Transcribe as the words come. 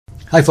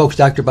Hi folks,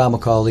 Dr. Bob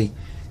McCauley.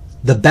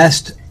 The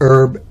best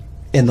herb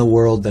in the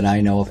world that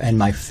I know of, and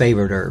my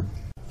favorite herb.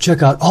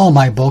 Check out all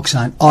my books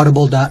on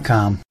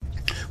audible.com.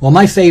 Well,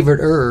 my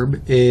favorite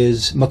herb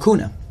is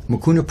Mucuna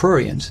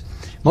pruriens.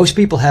 Most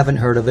people haven't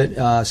heard of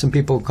it. Some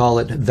people call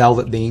it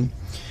velvet bean.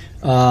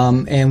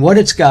 And what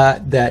it's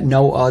got that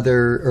no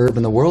other herb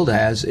in the world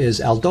has is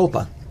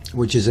L-Dopa,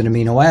 which is an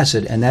amino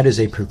acid, and that is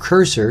a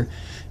precursor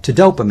to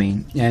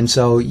dopamine. And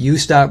so you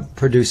stop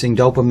producing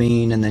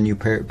dopamine, and then you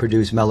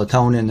produce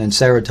melatonin and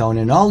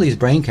serotonin and all these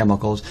brain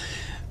chemicals.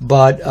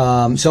 But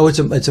so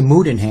it's a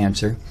mood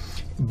enhancer.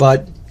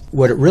 But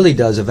what it really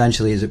does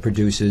eventually is it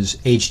produces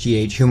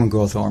HGH, human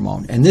growth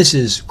hormone, and this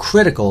is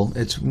critical.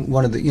 It's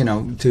one of the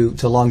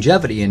to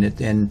longevity in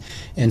it and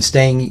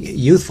staying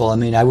youthful. I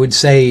mean, I would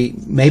say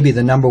maybe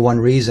the number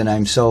one reason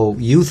I'm so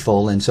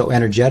youthful and so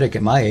energetic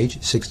at my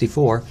age,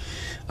 64,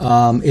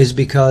 is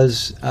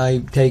because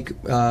I take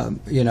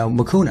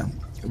Mucuna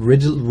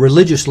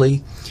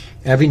religiously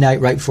every night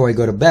right before I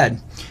go to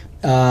bed.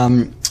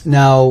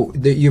 Now,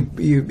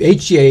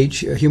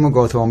 HGH, human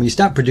growth hormone, you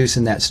stop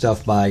producing that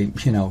stuff by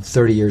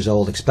 30 years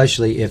old,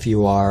 especially if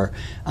you are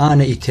on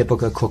a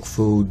typical cooked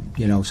food,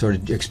 sort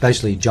of,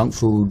 especially junk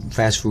food,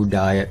 fast food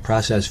diet,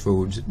 processed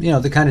foods,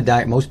 the kind of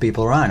diet most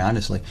people are on,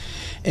 honestly.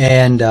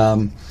 And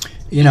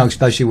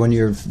especially when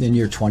you're in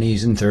your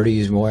 20s and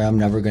 30s, boy, I'm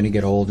never going to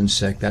get old and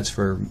sick. That's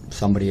for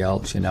somebody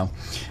else,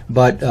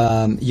 But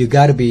you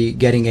got to be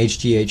getting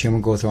HGH, human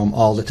growth hormone,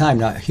 all the time.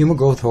 Now, human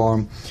growth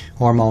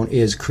hormone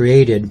is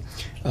created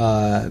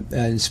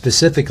and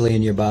specifically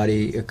in your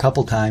body a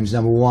couple times.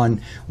 Number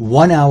one,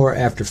 1 hour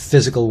after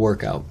physical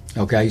workout.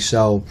 Okay,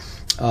 so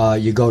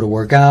you go to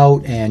work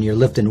out and you're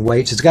lifting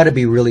weights. It's got to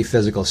be really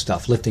physical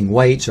stuff, lifting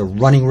weights or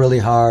running really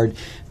hard,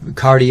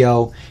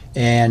 cardio.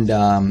 And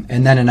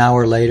then an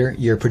hour later,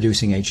 you're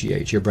producing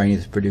HGH. Your brain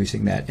is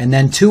producing that. And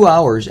then 2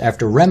 hours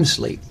after REM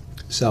sleep.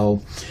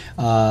 So,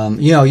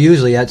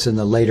 usually that's in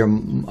the later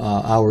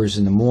hours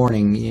in the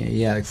morning,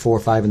 like 4 or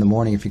 5 in the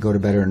morning if you go to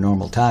bed at a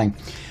normal time.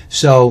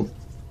 So,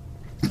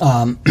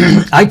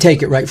 I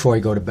take it right before I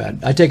go to bed.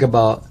 I take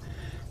about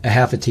a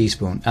half a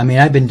teaspoon. I mean,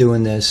 I've been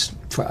doing this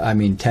for,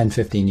 10,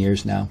 15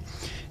 years now.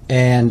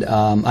 And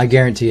I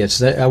guarantee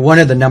it's one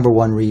of the number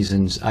one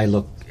reasons I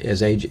look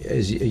as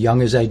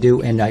young as I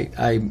do, and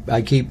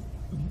I keep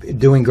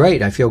doing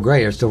great. I feel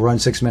great. I still run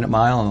 6-minute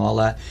mile and all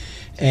that,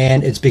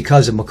 and it's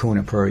because of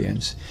Mucuna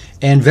pruriens.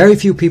 And very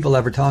few people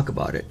ever talk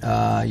about it.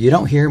 You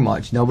don't hear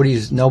much.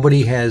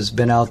 Nobody has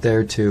been out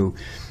there to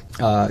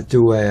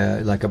do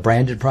a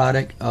branded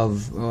product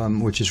of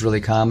which is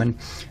really common,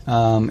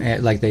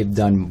 like they've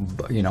done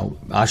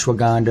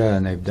ashwagandha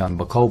and they've done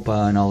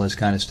bacopa and all this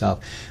kind of stuff.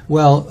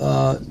 Well,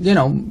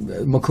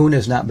 Mucuna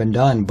has not been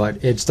done,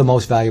 but it's the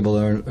most valuable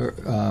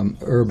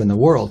herb in the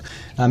world.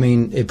 I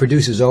mean, it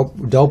produces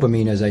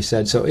dopamine, as I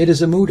said, so it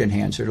is a mood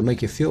enhancer. It'll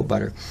make you feel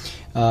better.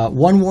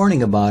 One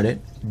warning about it: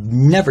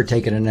 never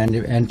take it on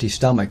an empty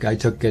stomach. I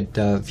took it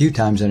a few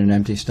times on an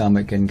empty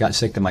stomach and got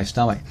sick to my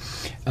stomach.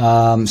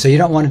 So you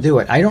don't want to do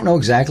it. I don't know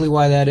exactly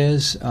why that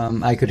is.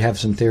 I could have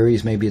some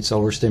theories. Maybe it's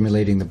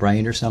overstimulating the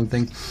brain or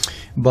something.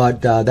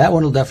 But that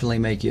one will definitely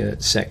make you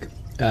sick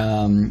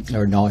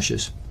or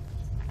nauseous.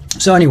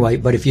 So anyway,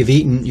 but if you've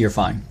eaten, you're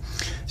fine.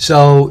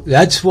 So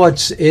that's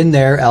what's in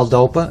there,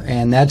 L-Dopa,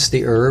 and that's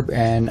the herb.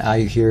 And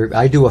I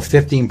do a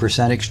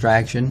 15%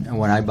 extraction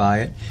when I buy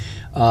it.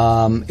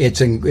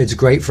 It's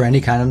great for any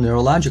kind of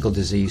neurological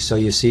disease. So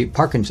you see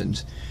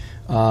Parkinson's.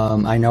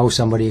 I know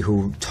somebody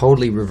who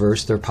totally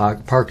reversed their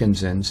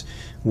Parkinson's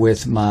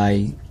with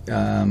my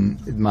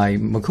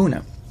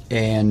Mucuna.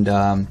 And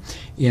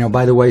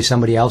by the way,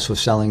 somebody else was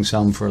selling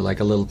some for like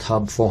a little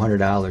tub,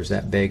 $400,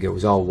 that big. It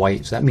was all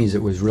white, so that means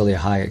it was really a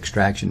high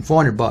extraction.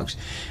 $400.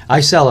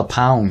 I sell a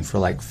pound for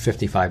like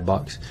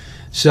 $55.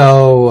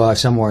 So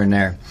somewhere in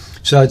there.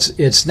 So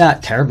it's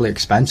not terribly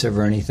expensive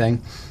or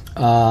anything.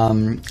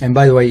 And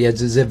by the way,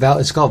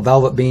 it's called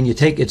velvet bean.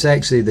 It's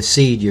actually the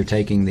seed you're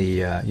taking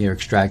you're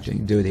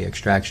extracting, do the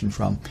extraction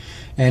from,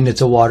 and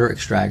it's a water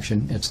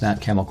extraction. It's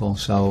not chemical,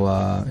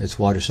 so it's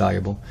water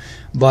soluble.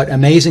 But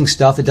amazing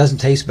stuff. It doesn't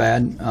taste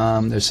bad.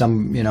 There's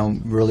some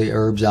really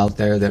herbs out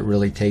there that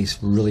really taste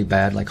really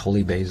bad, like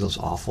holy basil's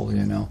awful,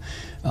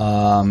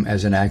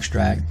 as an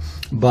extract.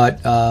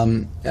 But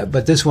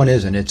this one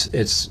isn't.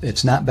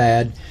 It's not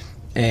bad.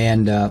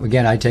 And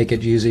again, I take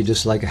it usually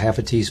just like a half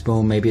a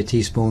teaspoon, maybe a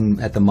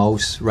teaspoon at the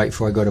most, right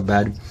before I go to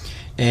bed.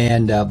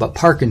 And but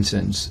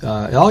Parkinson's,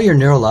 all your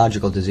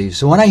neurological disease.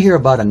 So when I hear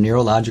about a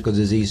neurological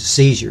disease,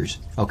 seizures,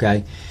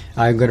 okay,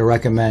 I'm going to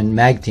recommend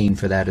Magtine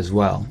for that as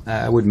well.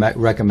 I would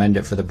recommend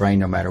it for the brain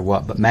no matter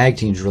what, but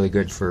Magtine is really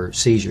good for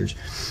seizures.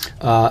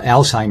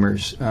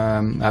 Alzheimer's,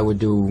 I would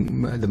do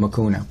the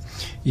Mucuna.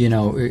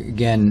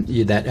 Again,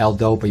 that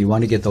L-Dopa, you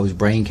want to get those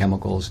brain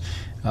chemicals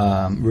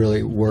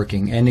really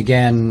working. And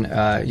again,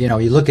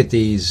 you look at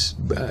these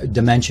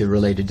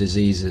dementia-related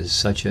diseases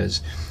such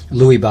as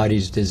Lewy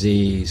body's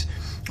disease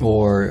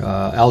or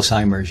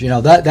Alzheimer's.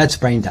 That's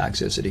brain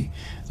toxicity.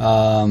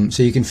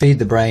 So you can feed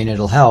the brain;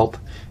 it'll help.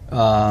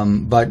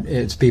 But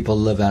it's people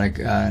live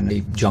on a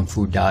junk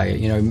food diet.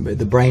 You know,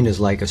 the brain is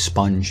like a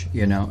sponge.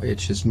 You know,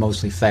 it's just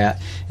mostly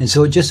fat, and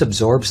so it just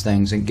absorbs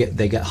things, and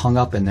they get hung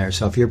up in there.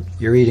 So if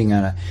you're eating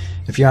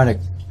if you're on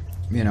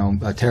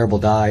a terrible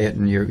diet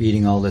and you're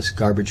eating all this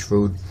garbage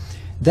food,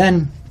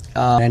 then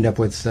end up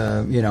with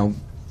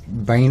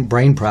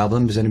brain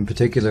problems, and in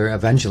particular,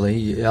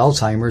 eventually,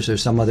 Alzheimer's or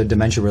some other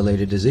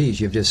dementia-related disease.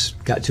 You've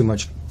just got too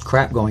much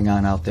crap going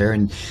on out there,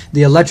 and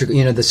the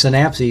the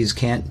synapses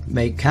can't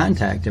make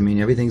contact. I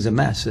mean, everything's a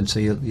mess, and so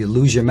you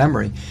lose your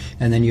memory,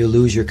 and then you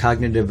lose your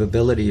cognitive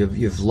ability.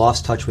 You've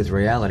lost touch with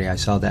reality. I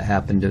saw that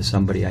happen to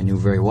somebody I knew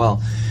very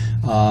well.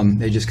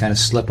 They just kind of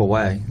slip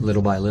away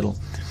little by little.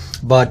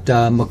 But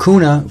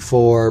Mucuna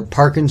for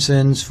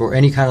Parkinson's, for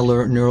any kind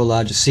of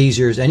neurological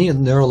seizures, any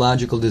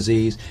neurological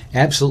disease,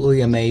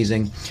 absolutely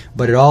amazing.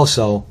 But it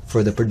also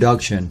for the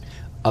production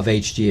of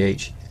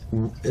HGH,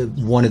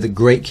 one of the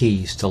great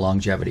keys to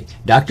longevity.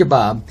 Dr.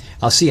 Bob,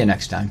 I'll see you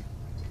next time.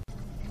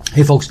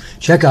 Hey folks,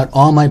 check out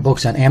all my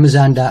books on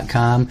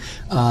Amazon.com.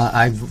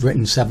 I've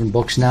written 7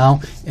 books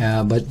now,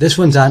 but this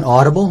one's on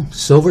Audible.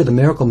 Silver, the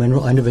Miracle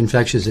Mineral, End of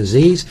Infectious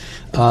Disease.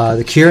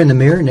 The Cure in the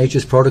Mirror,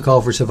 Nature's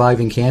Protocol for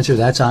Surviving Cancer.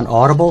 That's on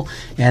Audible.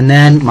 And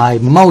then my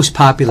most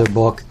popular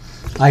book,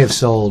 I have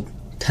sold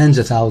tens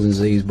of thousands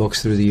of these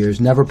books through the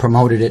years, never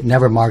promoted it,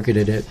 never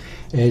marketed it.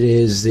 It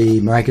is The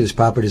Miraculous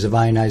Properties of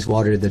Ionized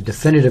Water, the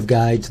definitive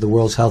guide to the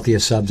world's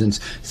healthiest substance.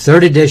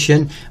 3rd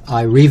edition.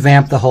 I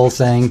revamped the whole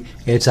thing.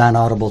 It's on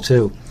Audible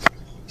too.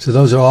 So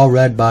those are all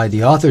read by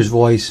the author's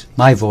voice,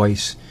 my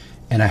voice,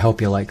 and I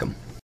hope you like them.